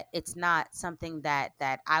 But yet it's not something that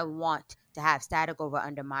I want to have static over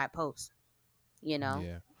under my post. You know.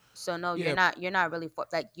 Yeah. So no, you're not really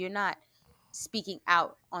you're not speaking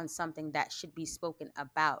out on something that should be spoken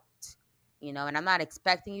about. You know, and I'm not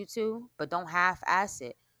expecting you to, but don't half-ass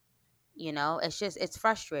it. You know, it's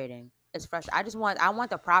frustrating. It's frustrating. I want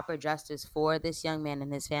the proper justice for this young man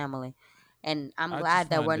and his family. And I'm glad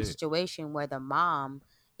that we're in a situation where the mom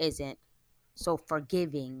isn't so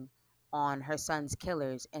forgiving on her son's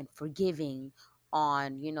killers and forgiving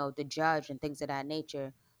on, the judge and things of that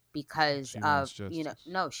nature because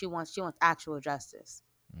she wants actual justice.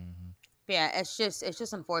 Mm-hmm. Yeah, it's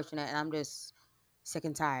just unfortunate, and I'm just sick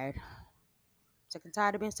and tired. Sick and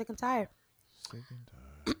tired of being sick and tired. Sick and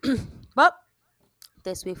tired. But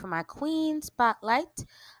This week for my queen spotlight,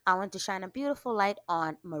 I want to shine a beautiful light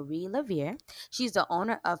on Marie Lavier. She's the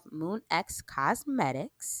owner of Moon X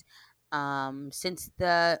Cosmetics. Since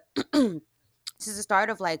the since the start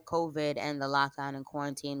of like COVID and the lockdown and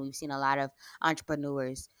quarantine, we've seen a lot of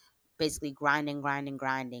entrepreneurs basically grinding,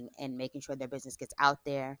 and making sure their business gets out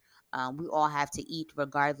there. We all have to eat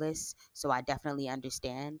regardless, so I definitely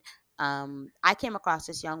understand. I came across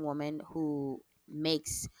this young woman who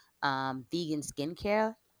makes vegan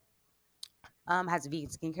skincare, has a vegan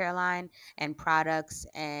skincare line and products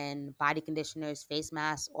and body conditioners, face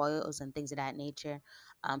masks, oils, and things of that nature.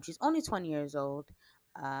 She's only 20 years old,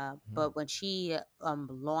 but when she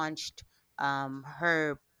launched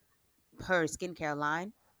her skincare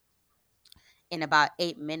line, in about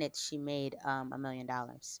 8 minutes, she made $1 million.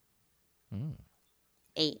 Mm,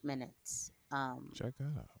 8 minutes. check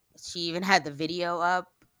that out. She even had the video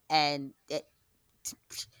up, and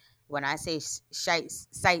when I say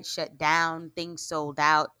site shut down, things sold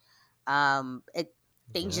out. It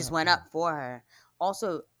Things just went up for her.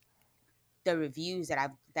 Also, the reviews that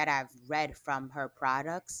I've read from her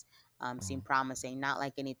products seem promising. Not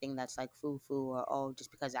like anything that's like foo or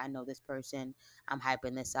just because I know this person, I'm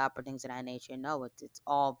hyping this up or things of that nature. No, it's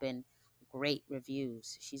all been great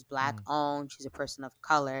reviews. She's Black owned. She's a person of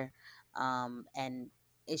color, and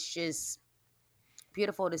it's just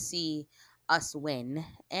beautiful to see us win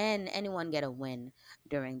and anyone get a win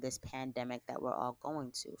during this pandemic that we're all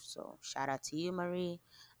going to. So shout out to you, Marie.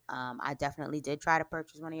 I definitely did try to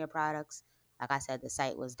purchase one of your products. Like I said, the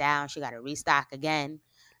site was down. She got to restock again.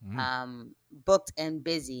 Booked and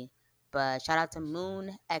busy. But shout out to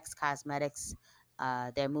Moon X Cosmetics.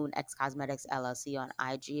 Their Moon X Cosmetics LLC on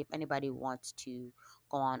IG. If anybody wants to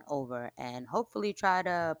go on over and hopefully try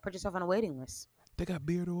to put yourself on a waiting list. They got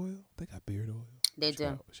beard oil. They got beard oil. They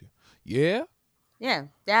do. Yeah. Yeah,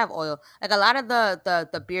 they have oil. Like a lot of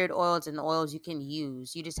the beard oils and the oils you can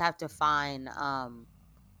use. You just have to find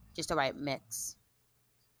just the right mix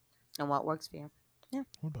and what works for you. Yeah.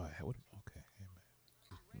 What about what? Okay.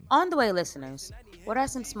 On the way, listeners, what are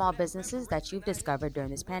some small businesses that you've discovered during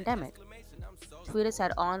this pandemic? Tweet us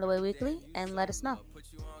at On the Way Weekly and let us know.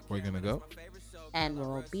 We're gonna go. And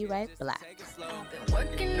we'll be right back. Been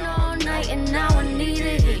working all night and now I need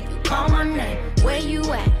to hear you call my name. Where you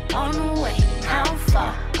at? On the way. How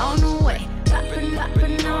far? On the way. Poppin',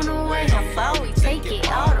 poppin' on the way. How far we take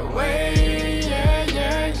it all the way? Yeah,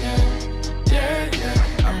 yeah, yeah. Yeah,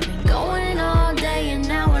 yeah. I've been going all day and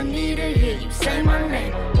now I need to hear you say my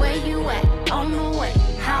name. Where you at? On the way.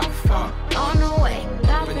 How far? On the way.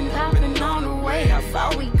 Poppin', poppin' on the way. How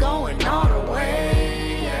far we going all the way?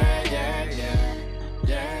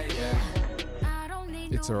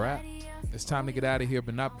 It's a wrap. It's time to get out of here,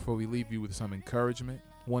 but not before we leave you with some encouragement.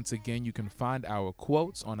 Once again, you can find our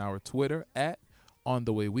quotes on our Twitter at On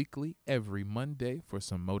The Way Weekly every Monday for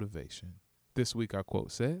some motivation. This week, our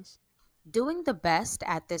quote says, Doing the best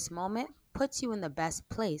at this moment puts you in the best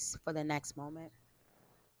place for the next moment.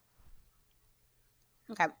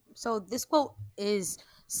 Okay, so this quote is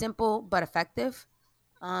simple but effective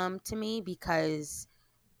to me, because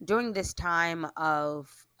during this time of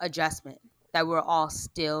adjustment that we're all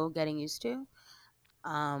still getting used to,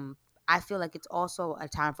 I feel like it's also a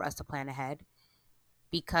time for us to plan ahead,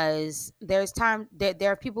 because there's time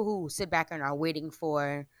there are people who sit back and are waiting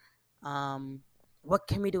for what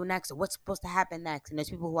can we do next or what's supposed to happen next, and there's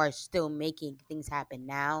people who are still making things happen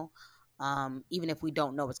now, even if we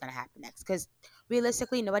don't know what's going to happen next, because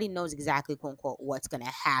realistically nobody knows exactly, quote unquote, what's going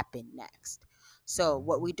to happen next. So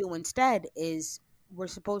what we do instead is we're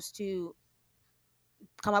supposed to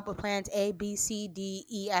come up with plans A, B, C, D,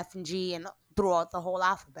 E, F, and G, and throughout the whole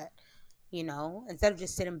alphabet, instead of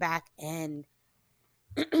just sitting back and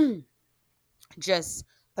just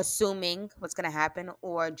assuming what's going to happen,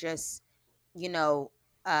 or just,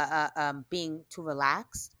 being too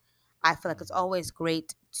relaxed. I feel like it's always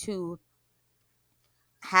great to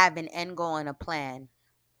have an end goal and a plan,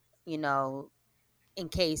 you know, in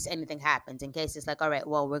case anything happens, in case it's like, all right,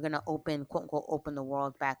 well, we're going to open, quote unquote, open the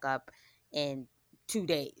world back up in 2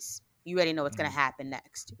 days. You already know what's going to happen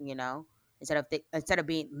next, instead of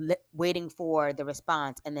waiting for the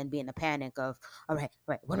response and then be in a panic of, all right,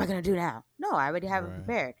 what am I going to do now? No, I already have it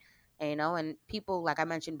prepared. And people, like I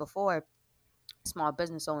mentioned before, small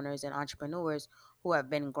business owners and entrepreneurs who have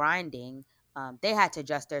been grinding, they had to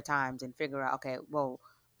adjust their times and figure out, okay, well,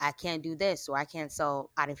 I can't do this, or I can't sell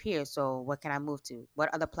out of here. So what can I move to?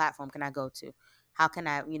 What other platform can I go to? How can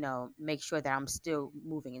I, make sure that I'm still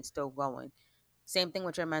moving and still going? Same thing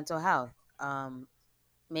with your mental health.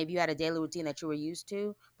 Maybe you had a daily routine that you were used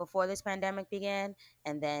to before this pandemic began,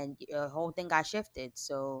 and then your whole thing got shifted.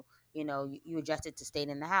 So you adjusted to staying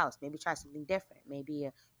in the house. Maybe try something different. Maybe,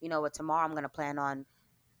 what tomorrow I'm going to plan on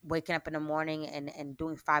waking up in the morning and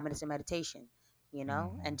doing 5 minutes of meditation,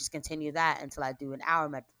 and just continue that until I do an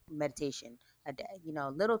hour meditation a day.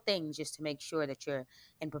 Little things just to make sure that you're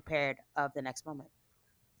in prepared of the next moment.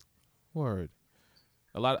 Word.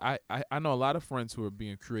 I know a lot of friends who are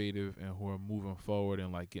being creative and who are moving forward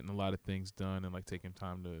and like getting a lot of things done and like taking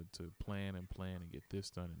time to plan and get this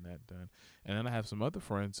done and that done. And then I have some other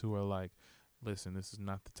friends who are like, listen, this is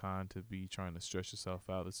not the time to be trying to stress yourself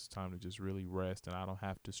out. This is time to just really rest, and I don't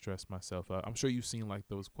have to stress myself out. I'm sure you've seen like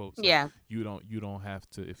those quotes. Like, Yeah. You don't have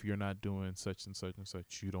to, if you're not doing such and such and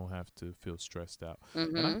such, you don't have to feel stressed out.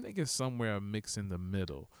 Mm-hmm. And I think it's somewhere a mix in the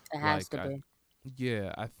middle. It has to be.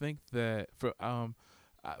 Yeah, I think that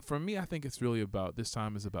for me, I think it's really about, this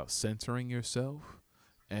time is about centering yourself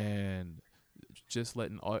and just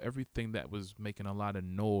letting everything that was making a lot of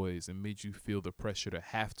noise and made you feel the pressure to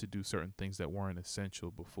have to do certain things that weren't essential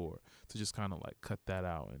before, to just kind of like cut that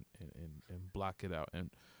out and block it out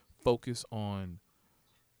and focus on,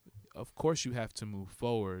 of course you have to move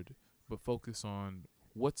forward, but focus on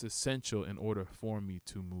what's essential in order for me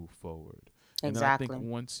to move forward. And Exactly. then I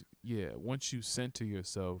think once you center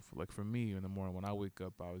yourself, like for me in the morning when I wake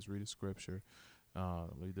up, I always read a scripture,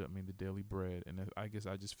 the daily bread, and I guess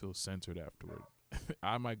I just feel centered afterward.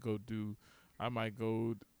 I might go do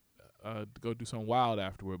something wild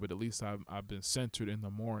afterward, but at least I've been centered in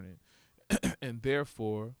the morning, and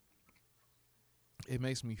therefore it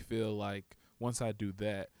makes me feel like once I do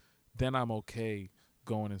that, then I'm okay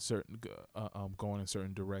going in certain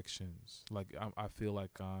directions. Like I feel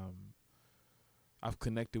like I've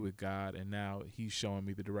connected with God, and now He's showing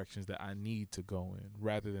me the directions that I need to go in,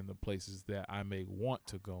 rather than the places that I may want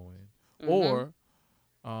to go in, or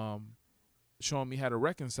showing me how to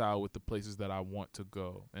reconcile with the places that I want to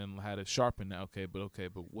go, and how to sharpen that. Okay, but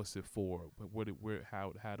what's it for?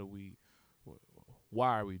 How do we?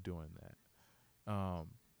 Why are we doing that?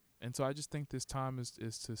 And so I just think this time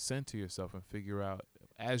is to center yourself and figure out,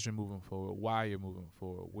 as you're moving forward, why you're moving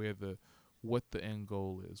forward, what the end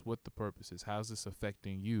goal is, what the purpose is, how's this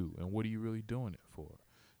affecting you, and what are you really doing it for?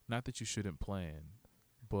 Not that you shouldn't plan,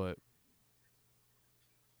 but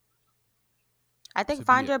I think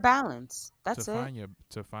find your balance. That's to it.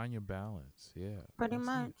 find your balance. Yeah. Pretty that's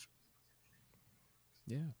much.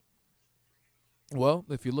 it. Yeah. Well,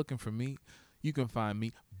 if you're looking for me, you can find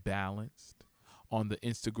me balanced on the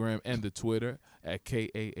Instagram and the Twitter at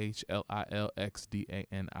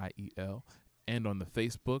KAHLILXDANIEL, and on the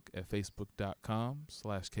Facebook at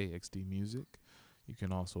facebook.com/KXDmusic. You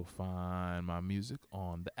can also find my music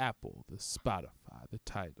on the Apple, the Spotify, the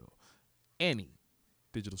Tidal, any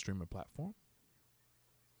digital streaming platform.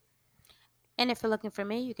 And if you're looking for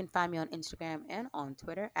me, you can find me on Instagram and on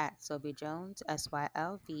Twitter at Sylvie Jones,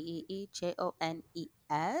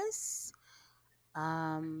 SYLVEEJONES.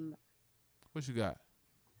 What you got?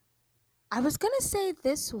 I was going to say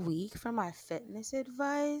this week for my fitness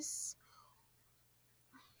advice.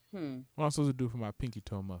 What am I supposed to do for my pinky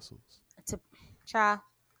toe muscles?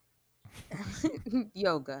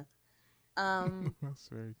 Yoga. That's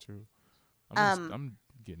very true. I'm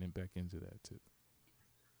getting back into that too.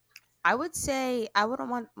 I would say I wouldn't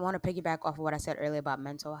want to piggyback off of what I said earlier about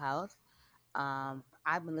mental health.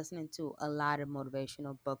 I've been listening to a lot of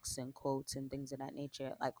motivational books and quotes and things of that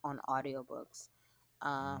nature, like on audiobooks.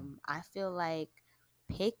 I feel like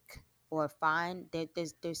pick or find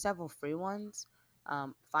there's several free ones.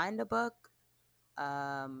 Find a book.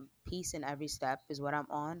 Peace in Every Step is what I'm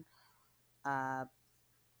on.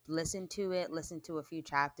 Listen to it. Listen to a few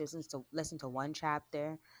chapters. Listen to one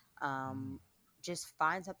chapter. Just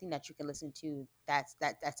find something that you can listen to.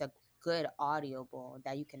 That's a good audible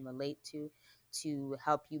that you can relate to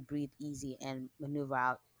help you breathe easy and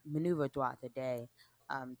maneuver throughout the day,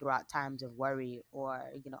 throughout times of worry or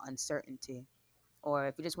uncertainty, or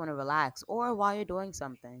if you just want to relax, or while you're doing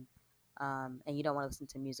something, and you don't want to listen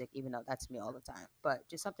to music, even though that's me all the time. But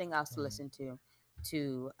just something else to listen to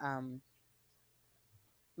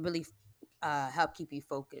really help keep you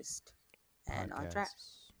focused and on track.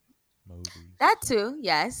 Podcasts, movies. That too,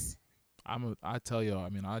 yes. I tell y'all,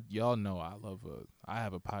 y'all know I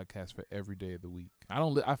have a podcast for every day of the week.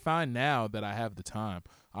 I find now that I have the time.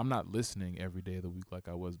 I'm not listening every day of the week like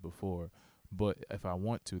I was before, but if I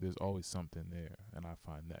want to, there's always something there, and I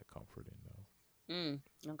find that comforting though.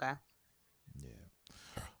 Okay.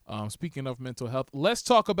 Yeah. Speaking of mental health, let's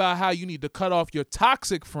talk about how you need to cut off your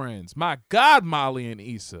toxic friends. My God, Molly and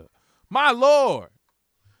Issa. My Lord.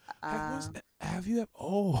 Have you?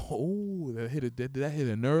 That hit a did that hit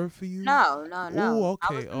a nerve for you? No. Oh,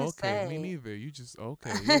 I was okay, gonna okay. Me say. neither. You just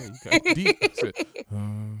okay. Yeah, you got deep. I said,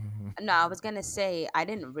 No, I was gonna say I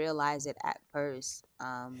didn't realize it at first.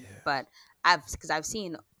 yeah. But because I've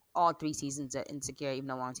seen all 3 seasons of Insecure, even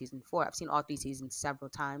though I'm on season 4. I've seen all 3 seasons several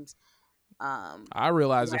times. I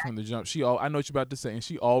realized When it from the jump. I know what you're about to say, and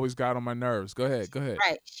she always got on my nerves. Go ahead. Go ahead.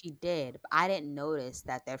 Right, she did. But I didn't notice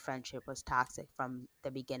that their friendship was toxic from the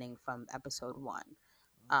beginning, from episode 1.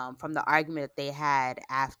 From the argument that they had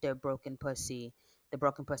after the Broken Pussy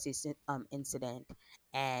incident,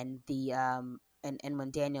 and and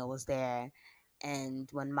when Daniel was there, and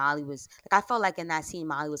when Molly was like, I felt like in that scene,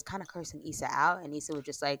 Molly was kind of cursing Issa out, and Issa was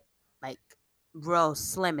just like real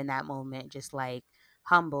slim in that moment, just like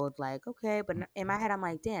humbled, like okay. But in my head, I'm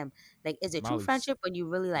like, damn, like is it true Molly's friendship when you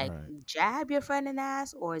really like right. jab your friend in the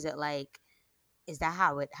ass, or is it like is that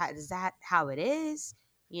how it is?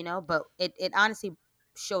 But it honestly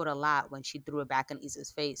showed a lot when she threw it back in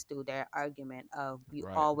Issa's face through their argument of you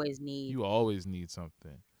Right. You always need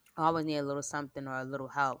something. always need a little something or a little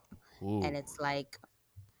help. And Ooh, it's like,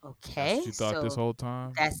 that's what okay, you thought this so whole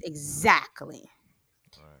time. that's exactly.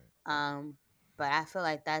 Right. But I feel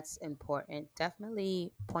like that's important.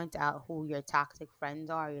 Definitely point out who your toxic friends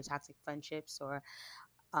are, your toxic friendships, or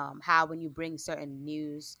how when you bring certain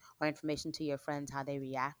news or information to your friends, how they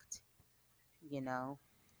react. You know,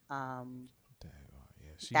 um,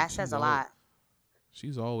 Yeah. that says a lot.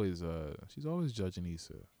 She's always judging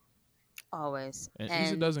Issa, Always. and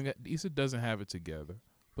And Issa doesn't have it together,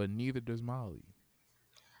 but neither does Molly.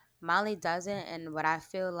 Molly doesn't. And what I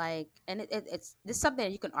feel like, and it's this is something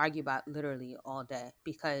that you can argue about literally all day,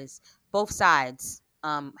 because both sides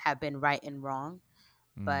have been right and wrong.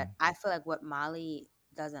 But Mm, I feel like what Molly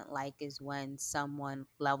doesn't like is when someone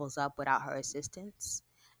levels up without her assistance,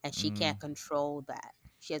 and she mm, can't control that.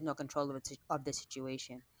 She has no control of the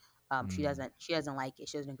situation. She mm. doesn't. She doesn't like it.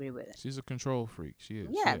 She doesn't agree with it. She's a control freak. She is.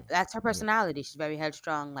 Yeah, Yeah. that's her Yeah. personality. She's very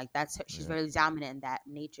headstrong. Like that's her, she's Yeah. very dominant in that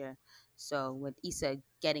nature. So with Issa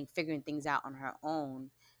figuring things out on her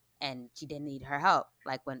own, and she didn't need her help.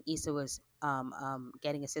 Like when Issa was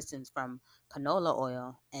getting assistance from canola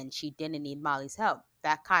oil, and she didn't need Molly's help.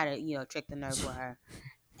 That kind of tricked the nerve with her.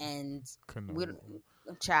 And we,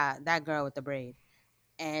 Canola. child, that girl with the braid.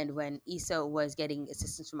 And when Issa was getting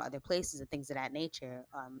assistance from other places and things of that nature,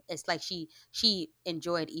 it's like she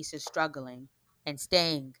enjoyed Issa struggling and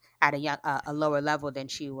staying at a lower level than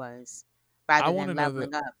she was, I rather want to than know the.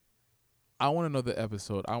 leveling up. I want to know the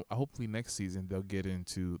episode. Hopefully next season they'll get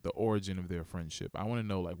into the origin of their friendship. I want to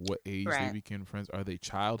know like what age they Right. became friends. Are they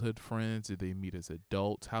childhood friends? Did they meet as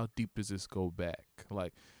adults? How deep does this go back?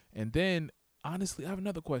 Like, and then honestly, I have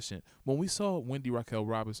another question. When we saw Wendy Raquel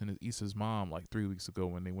Robinson as Issa's mom like 3 weeks ago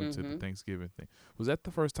when they went to the Thanksgiving thing, was that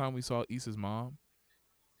the first time we saw Issa's mom?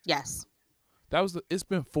 Yes. It's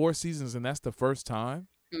been 4 seasons and that's the first time.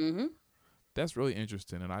 Mm-hmm. That's really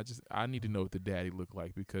interesting, and I need to know what the daddy looked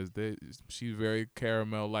like because she's very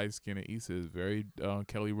caramel light skin, and Issa is very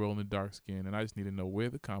Kelly Rowland dark skin, and I just need to know where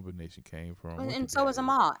the combination came from. what the And so is daddy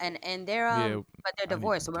Amal, and they're Yeah, but they're I need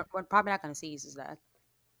divorced, so to- we're probably not gonna see Issa's dad.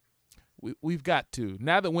 we've got to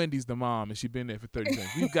now that Wendy's the mom and she's been there for 30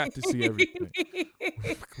 seconds. We've got to see everything.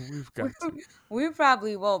 We've got to. We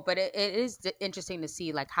probably won't, but it is interesting to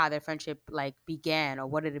see like how their friendship like began, or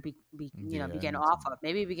what did it Yeah, I began need off to know. of.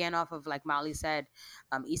 Maybe it began off of, like Molly said,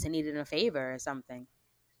 Issa needed a favor or something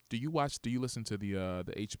Do you listen to the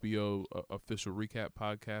HBO official recap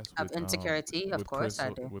podcast of insecurity. Of with course I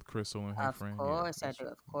do. with Crystal and her Of friend? course I That's do.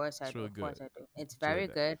 Of course I it's do. really Of course good. I do. It's Enjoyed very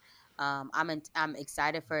that. good. I'm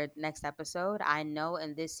excited for next episode. I know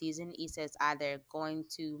in this season Issa is either going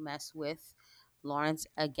to mess with Lawrence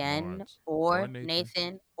again, Lawrence or or Nathan.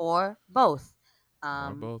 Nathan, or both. Or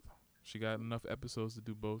Um, both. She got enough episodes to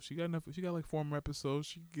do both. She got enough. She got like 4 more episodes.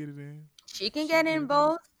 She can get it in. She can She get get in it in.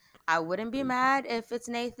 both. I wouldn't be Good. mad if it's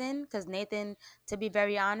Nathan, because Nathan, to be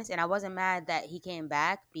very honest, and I wasn't mad that he came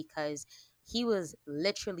back, because he was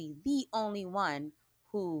literally the only one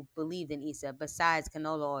who believed in Issa, besides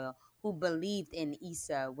Canola Oil, who believed in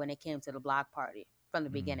Issa when it came to the block party from the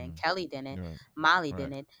beginning. Mm-hmm. Kelly didn't. Right. Molly Right.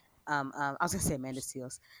 didn't. I was gonna say Amanda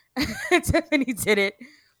Seals. Tiffany did it.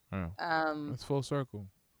 Yeah. Um, It's full circle.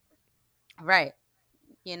 right.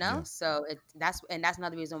 Yeah. So that's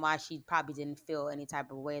another reason why she probably didn't feel any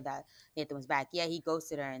type of way that Nathan was back. Yeah, he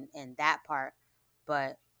ghosted her in that part,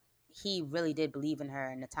 but he really did believe in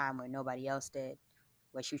her in a time where nobody else did,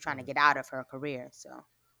 where she was trying to get out of her career. So I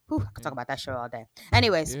could Yeah. talk about that show all day.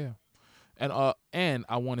 Anyways, Yeah. And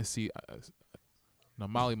I want to see. Now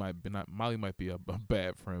Molly might be a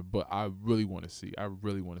bad friend, but I really want to see. I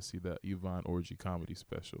really want to see the Yvonne orgy comedy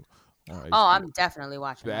special. on HBO. Oh, I'm definitely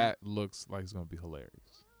watching that. That looks like it's gonna be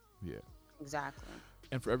hilarious. Yeah. Exactly.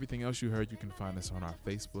 And for everything else you heard, you can find us on our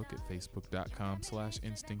Facebook at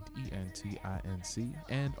facebook.com/instinct, ENTINC,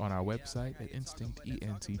 and on our website at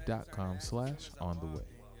instinctent.com/on-the-way.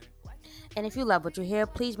 And if you love what you hear,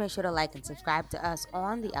 please make sure to like and subscribe to us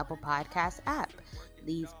on the Apple Podcast app.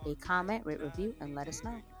 Leave a comment, rate, review, and let us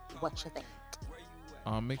know what you think.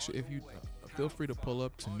 Make sure if you feel free to pull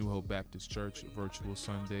up to New Hope Baptist Church virtual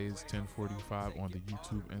Sundays 10:45 on the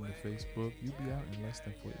YouTube and the Facebook. You'll be out in less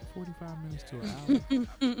than 45 minutes to an hour.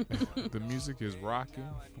 The music is rocking.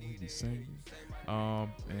 We be singing.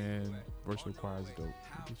 And virtual choir is dope.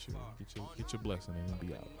 Get your blessing and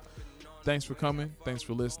be out. Thanks for coming. Thanks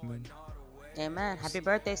for listening. Amen. Happy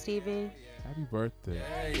birthday, Stevie. Happy birthday.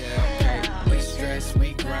 Yeah, we stress,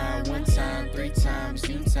 we grind 1 time, 3 times,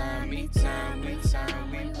 you time, me time, we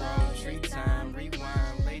roll, 3 time,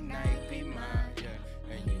 rewind, late night, be mine,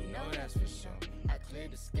 yeah, and you know that's for sure. I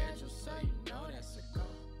cleared the schedule, so you know that's a